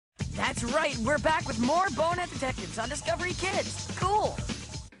That's right, we're back with more Bonehead Detectives on Discovery Kids. Cool.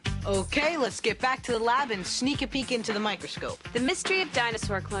 Okay, let's get back to the lab and sneak a peek into the microscope. The mystery of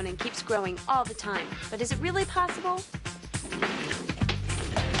dinosaur cloning keeps growing all the time, but is it really possible?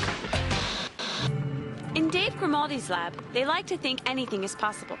 In Dave Grimaldi's lab, they like to think anything is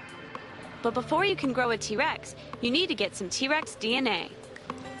possible. But before you can grow a T-Rex, you need to get some T-Rex DNA.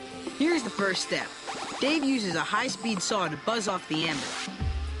 Here's the first step. Dave uses a high-speed saw to buzz off the amber.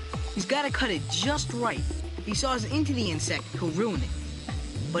 He's got to cut it just right. If he saws into the insect, he'll ruin it.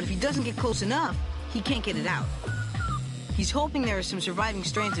 But if he doesn't get close enough, he can't get it out. He's hoping there are some surviving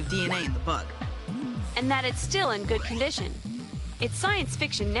strands of DNA in the bug. And that it's still in good condition. It's science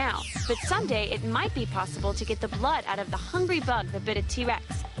fiction now, but someday it might be possible to get the blood out of the hungry bug that bit a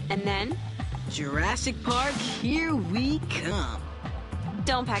T-Rex. And then... Jurassic Park, here we come.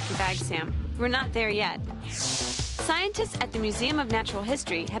 Don't pack your bag, Sam. We're not there yet. Scientists at the Museum of Natural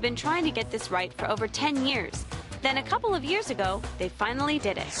History have been trying to get this right for over 10 years. Then a couple of years ago, they finally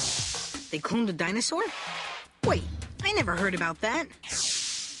did it. They cloned a dinosaur? Wait, I never heard about that.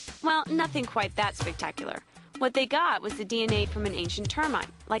 Well, nothing quite that spectacular. What they got was the DNA from an ancient termite,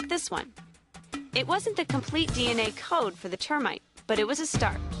 like this one. It wasn't the complete DNA code for the termite, but it was a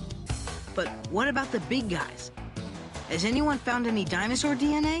start. But what about the big guys? Has anyone found any dinosaur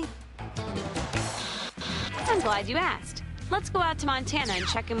DNA? I'm glad you asked. Let's go out to Montana and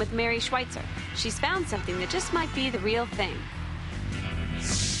check in with Mary Schweitzer. She's found something that just might be the real thing.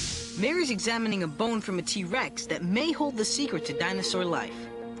 Mary's examining a bone from a T-Rex that may hold the secret to dinosaur life.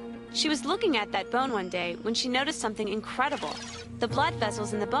 She was looking at that bone one day when she noticed something incredible. The blood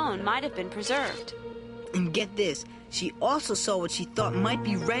vessels in the bone might have been preserved. And get this, she also saw what she thought might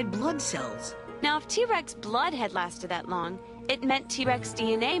be red blood cells. Now, if T-Rex blood had lasted that long, it meant T-Rex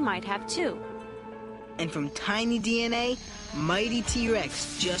DNA might have too. And from tiny DNA, mighty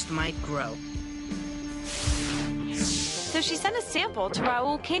T-Rex just might grow. So she sent a sample to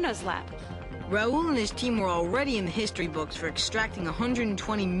Raul Cano's lab. Raul and his team were already in the history books for extracting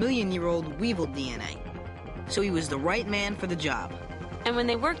 120-million-year-old weevil DNA. So he was the right man for the job. And when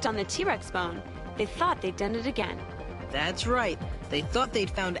they worked on the T-Rex bone, they thought they'd done it again. That's right. They thought they'd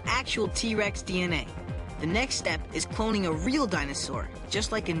found actual T-Rex DNA. The next step is cloning a real dinosaur,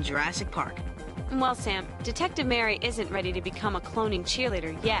 just like in Jurassic Park. Well, Sam, Detective Mary isn't ready to become a cloning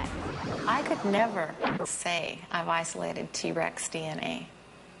cheerleader yet. I could never say I've isolated T-Rex DNA.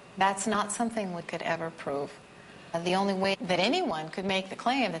 That's not something we could ever prove. The only way that anyone could make the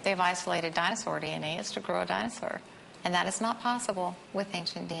claim that they've isolated dinosaur DNA is to grow a dinosaur. And that is not possible with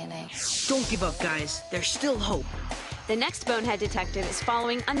ancient DNA. Don't give up, guys. There's still hope. The next Bonehead detective is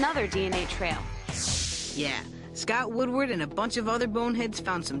following another DNA trail. Yeah. Scott Woodward and a bunch of other boneheads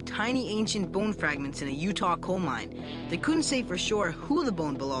found some tiny ancient bone fragments in a Utah coal mine. They couldn't say for sure who the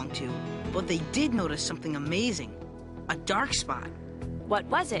bone belonged to, but they did notice something amazing. A dark spot. What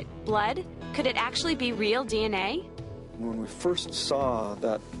was it? Blood? Could it actually be real DNA? When we first saw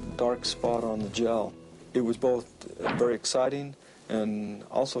that dark spot on the gel, it was both very exciting and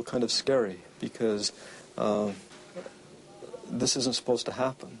also kind of scary because this isn't supposed to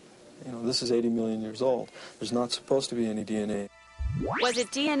happen. You know, this is 80 million years old. There's not supposed to be any DNA. Was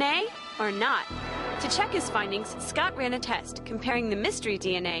it DNA or not? To check his findings, Scott ran a test comparing the mystery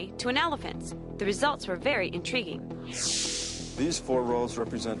DNA to an elephant's. The results were very intriguing. These 4 rows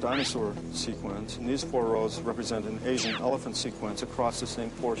represent dinosaur sequence, and these 4 rows represent an Asian elephant sequence across the same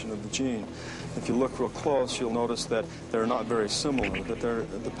portion of the gene. If you look real close, you'll notice that they're not very similar,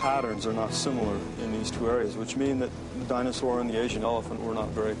 that the patterns are not similar in these 2 areas, which mean that the dinosaur and the Asian elephant were not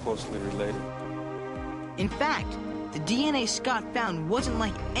very closely related. In fact, the DNA Scott found wasn't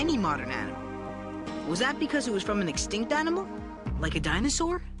like any modern animal. Was that because it was from an extinct animal? Like a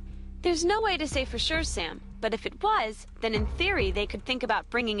dinosaur? There's no way to say for sure, Sam. But if it was, then in theory they could think about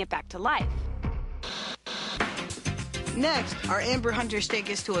bringing it back to life. Next, our Amber Hunters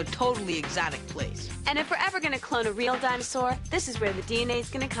take us to a totally exotic place. And if we're ever going to clone a real dinosaur, this is where the DNA is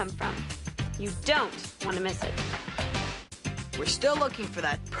going to come from. You don't want to miss it. We're still looking for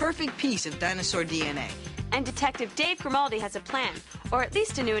that perfect piece of dinosaur DNA. And Detective Dave Grimaldi has a plan, or at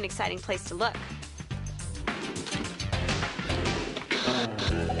least a new and exciting place to look.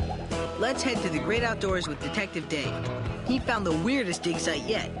 Let's head to the great outdoors with Detective Dave. He found the weirdest dig site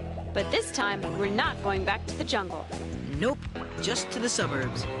yet. But this time, we're not going back to the jungle. Nope, just to the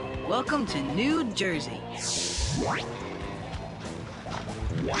suburbs. Welcome to New Jersey. Hey,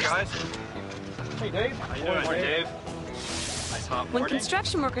 guys. Hey, Dave. How you doing, Dave? Nice hot morning. When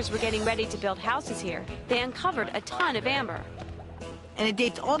construction workers were getting ready to build houses here, they uncovered a ton of amber. And it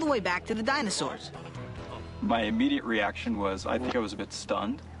dates all the way back to the dinosaurs. My immediate reaction was, I think I was a bit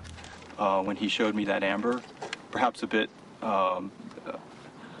stunned. when he showed me that amber, perhaps a bit, I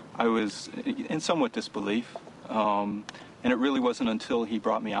was in somewhat disbelief. And it really wasn't until he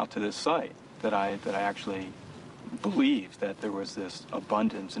brought me out to this site that I actually believed that there was this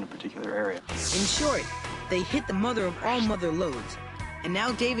abundance in a particular area. In short, they hit the mother of all mother lodes. And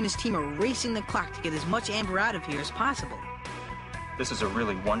now Dave and his team are racing the clock to get as much amber out of here as possible. This is a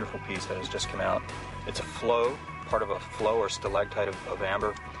really wonderful piece that has just come out. It's a flow, part of a flow or stalactite of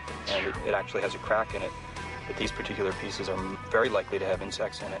amber, and it actually has a crack in it. But these particular pieces are very likely to have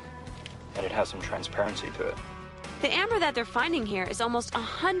insects in it, and it has some transparency to it. The amber that they're finding here is almost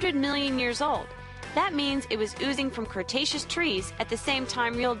 100 million years old. That means it was oozing from Cretaceous trees at the same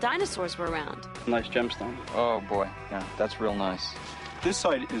time real dinosaurs were around. Nice gemstone. Oh boy, yeah, that's real nice. This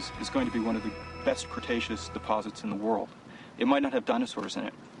site is going to be one of the best Cretaceous deposits in the world. It might not have dinosaurs in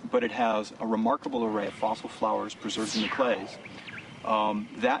it, but it has a remarkable array of fossil flowers preserved in the clays.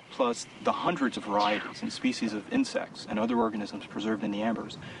 That plus the hundreds of varieties and species of insects and other organisms preserved in the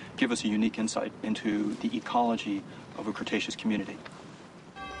ambers give us a unique insight into the ecology of a Cretaceous community.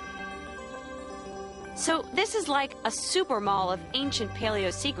 So this is like a super mall of ancient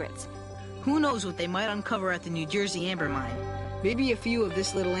paleo secrets. Who knows what they might uncover at the New Jersey amber mine? Maybe a few of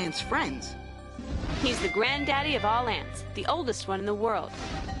this little ant's friends. He's the granddaddy of all ants, the oldest one in the world.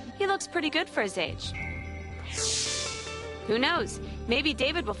 He looks pretty good for his age. Who knows? Maybe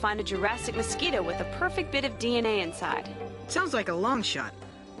David will find a Jurassic mosquito with a perfect bit of DNA inside. Sounds like a long shot.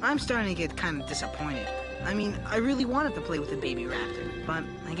 I'm starting to get kind of disappointed. I mean, I really wanted to play with a baby raptor, but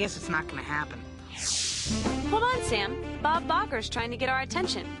I guess it's not going to happen. Hold on, Sam. Bob Barker's trying to get our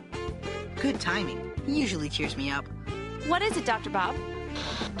attention. Good timing. He usually cheers me up. What is it, Dr. Bob?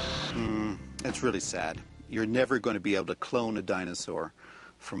 It's really sad. You're never going to be able to clone a dinosaur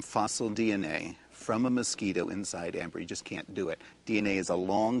from fossil DNA from a mosquito inside amber. You just can't do it. DNA is a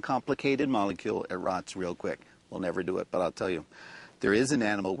long, complicated molecule. It rots real quick. We'll never do it, but I'll tell you, there is an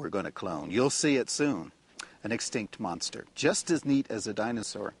animal we're going to clone. You'll see it soon. An extinct monster, just as neat as a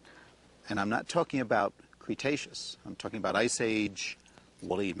dinosaur. And I'm not talking about Cretaceous. I'm talking about Ice Age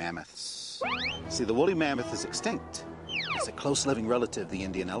woolly mammoths. See, the woolly mammoth is extinct. It's a close living relative, the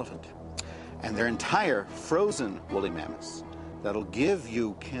Indian elephant. And they're entire frozen woolly mammoths that'll give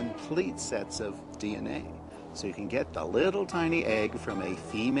you complete sets of DNA. So you can get the little tiny egg from a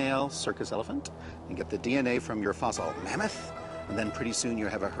female circus elephant and get the DNA from your fossil mammoth, and then pretty soon you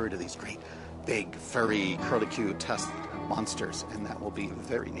have a herd of these great, big, furry, curlicue-tusked monsters, and that will be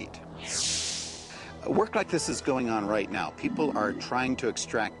very neat. Work like this is going on right now. People are trying to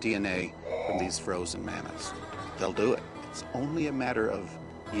extract DNA from these frozen mammoths. They'll do it. It's only a matter of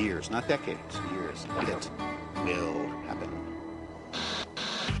years, not decades, years. It will happen.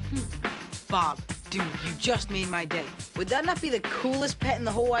 Bob, dude, you just made my day. Would that not be the coolest pet in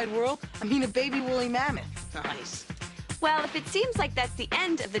the whole wide world? I mean, a baby woolly mammoth. Nice. Well, if it seems like that's the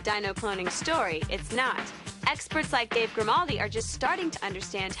end of the dino cloning story, it's not. Experts like Dave Grimaldi are just starting to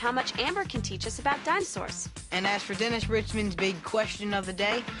understand how much amber can teach us about dinosaurs. And as for Dennis Richmond's big question of the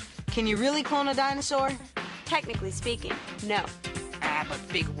day, can you really clone a dinosaur? Technically speaking, no. Ah, but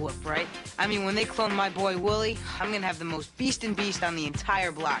big whoop, right? I mean, when they clone my boy Wooly, I'm gonna have the most beast on the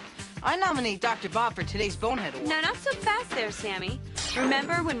entire block. I nominate Dr. Bob for today's Bonehead Award. No, not so fast there, Sammy.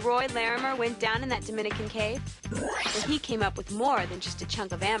 Remember when Roy Larimer went down in that Dominican cave? Well, he came up with more than just a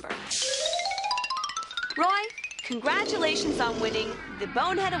chunk of amber. Roy, congratulations on winning the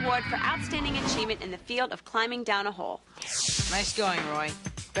Bonehead Award for Outstanding Achievement in the field of climbing down a hole. Nice going, Roy.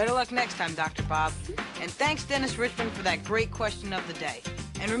 Better luck next time, Dr. Bob. And thanks, Dennis Richmond, for that great question of the day.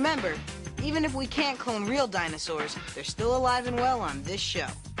 And remember, even if we can't clone real dinosaurs, they're still alive and well on this show.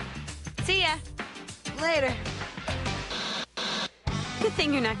 See ya. Later. Good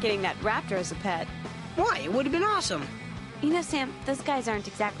thing you're not getting that raptor as a pet. Why? It would have been awesome. You know, Sam, those guys aren't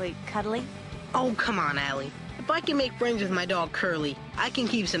exactly cuddly. Oh, come on, Allie. If I can make friends with my dog Curly, I can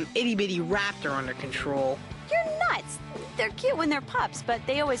keep some itty-bitty raptor under control. You're nuts. They're cute when they're pups, but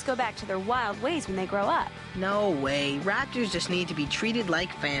they always go back to their wild ways when they grow up. No way. Raptors just need to be treated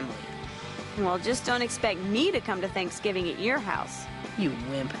like family. Well, just don't expect me to come to Thanksgiving at your house. You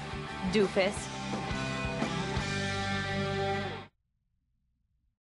wimp. Doofus.